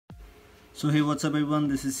So hey, what's up everyone,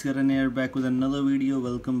 this is Karan here, back with another video.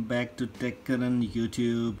 Welcome back to Tech Karan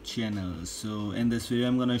YouTube channel. So in this video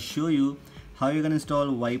I'm gonna show you how you can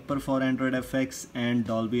install Viper for Android FX and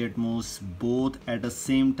Dolby Atmos both at the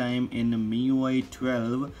same time in Miui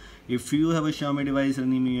 12. If you have a Xiaomi device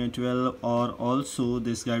running Miui 12, or also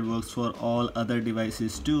this guide works for all other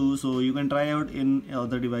devices too, so you can try out in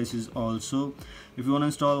other devices also. If you want to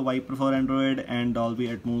install Viper for Android and Dolby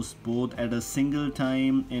Atmos both at a single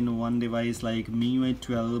time in one device like Miui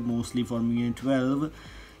 12, mostly for Miui 12,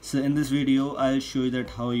 so in this video I'll show you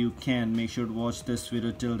that how you can. Make sure to watch this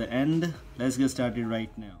video till the end. Let's get started right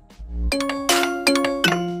now.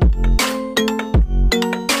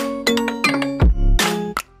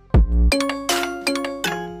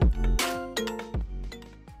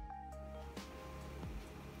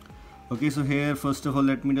 Okay, so here first of all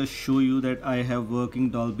let me just show you that I have working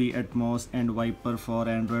Dolby Atmos and Viper for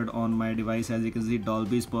Android on my device. As you can see,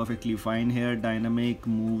 Dolby is perfectly fine here. Dynamic,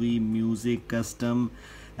 movie, music, custom,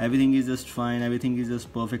 everything is just fine. Everything is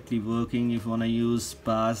just perfectly working. If you want to use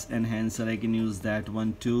bass enhancer, I can use that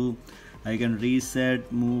one too. I can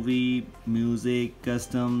reset, movie, music,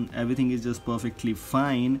 custom, everything is just perfectly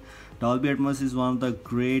fine. Dolby Atmos is one of the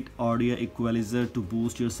great audio equalizer to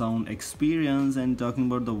boost your sound experience. And talking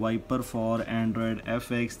about the Viper for Android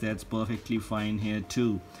FX, that's perfectly fine here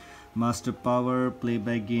too. Master power,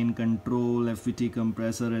 playback gain control, FVT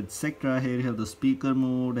compressor, etc. Here you have the speaker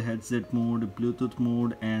mode, headset mode, Bluetooth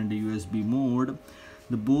mode and USB mode.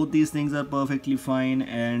 Both these things are perfectly fine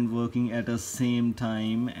and working at the same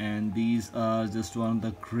time, and these are just one of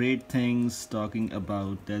the great things talking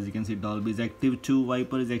about. As you can see, Dolby is active too,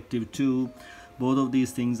 Viper is active too. Both of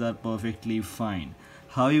these things are perfectly fine.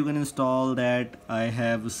 How you can install that? I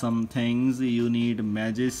have some things. You need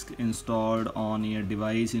Magisk installed on your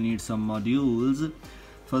device. You need some modules.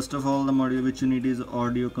 First of all, the module which you need is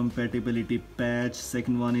audio compatibility patch.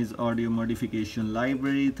 Second one is audio modification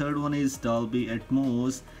library. Third one is Dolby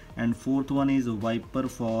Atmos, and fourth one is Viper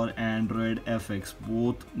for Android FX.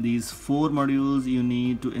 Both these four modules you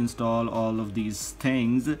need to install all of these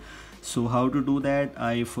things. So how to do that?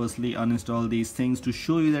 I firstly uninstall these things to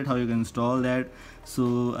show you that how you can install that.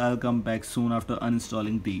 So I'll come back soon after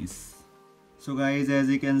uninstalling these. So guys, as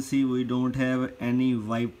you can see, we don't have any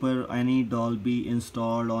Viper, any Dolby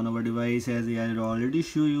installed on our device. As I already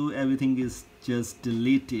show you, everything is just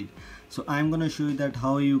deleted. So I'm gonna show you that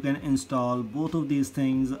how you can install both of these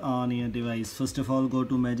things on your device. First of all, go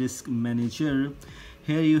to Magisk Manager.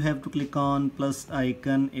 Here you have to click on plus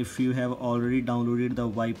icon if you have already downloaded the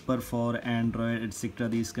Viper for Android, etc.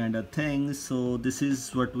 these kind of things. So this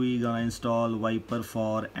is what we gonna install, Viper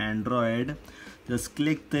for Android. Just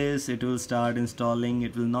click this, it will start installing.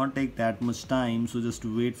 It will not take that much time, so just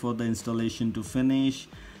wait for the installation to finish.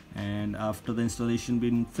 And after the installation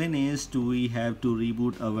being finished, we have to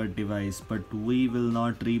reboot our device, but we will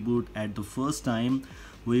not reboot at the first time.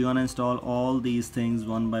 We're gonna install all these things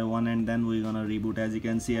one by one and then we're gonna reboot. As you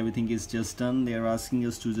can see, everything is just done. They are asking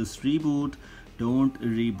us to just reboot. Don't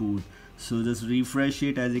reboot, so just refresh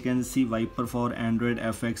it. As you can see, Viper for Android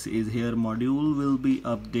FX is here. Module will be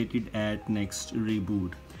updated at next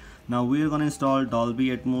reboot. Now we are going to install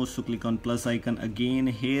Dolby Atmos, so click on plus icon again.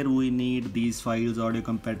 Here we need these files: audio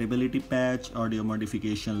compatibility patch, audio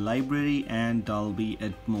modification library and Dolby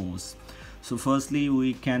Atmos. So firstly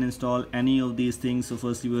we can install any of these things. So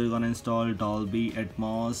firstly we're going to install Dolby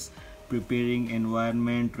Atmos, preparing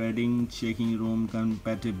environment, reading, checking room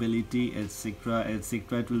compatibility, etc,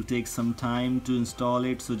 etc. It will take some time to install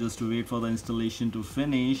it, so just wait for the installation to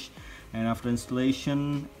finish. And after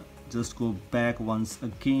installation, just go back once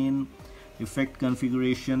again. Effect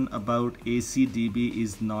configuration about ACDB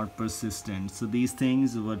is not persistent. So these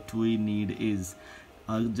things what we need is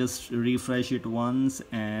just refresh it once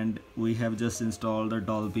and we have just installed the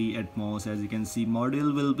Dolby Atmos. As you can see,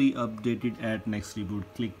 module will be updated at next reboot.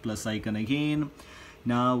 Click plus icon again.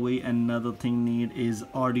 Now another thing need is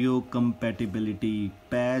audio compatibility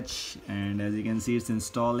patch, and as you can see, it's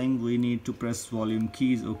installing. We need to press volume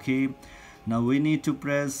keys. Okay, now we need to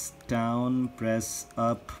press down, press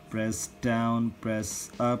up, press down,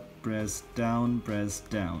 press up, press down, press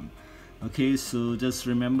down. Okay, so just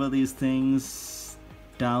remember these things: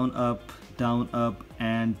 down up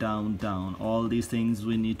and down down. All these things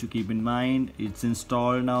we need to keep in mind. It's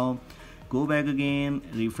installed now. Go back again,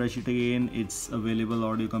 refresh it again. It's available,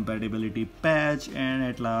 audio compatibility patch. And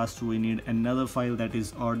at last we need another file, that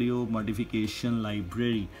is audio modification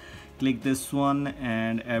library. Click this one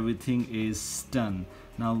and everything is done.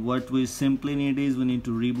 Now what we simply need is we need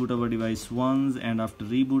to reboot our device once, and after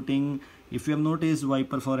rebooting If you have noticed,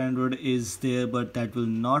 Viper for Android is there, but that will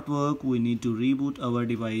not work. We need to reboot our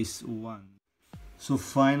device once. So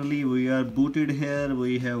finally we are booted here.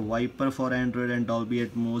 We have Viper for Android and Dolby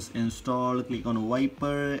Atmos installed. Click on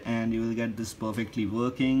Viper and you will get this perfectly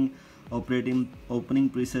working. Opening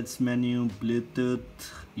presets menu, Bluetooth,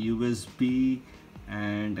 USB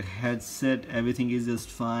and headset, everything is just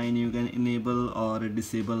fine. You can enable or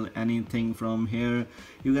disable anything from here.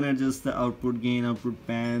 You can adjust the output gain, output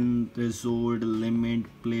pan, threshold, limit,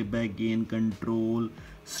 playback gain, control,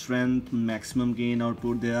 strength, maximum gain,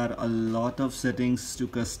 output. There are a lot of settings to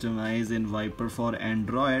customize in Viper for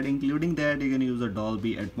Android. Including that, you can use the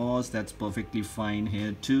Dolby Atmos, that's perfectly fine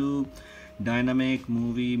here too. Dynamic,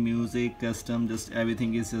 movie, music, custom, just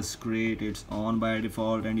everything is just great. It's on by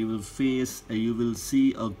default and you will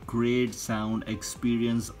see a great sound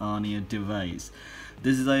experience on your device.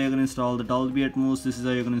 This is how you can install the Dolby Atmos. This is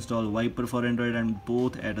how you can install Viper for Android, and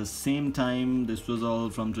both at the same time. This was all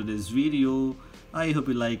from today's video. I hope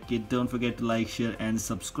you like it. Don't forget to like, share and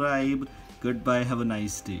subscribe. Goodbye, have a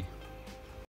nice day.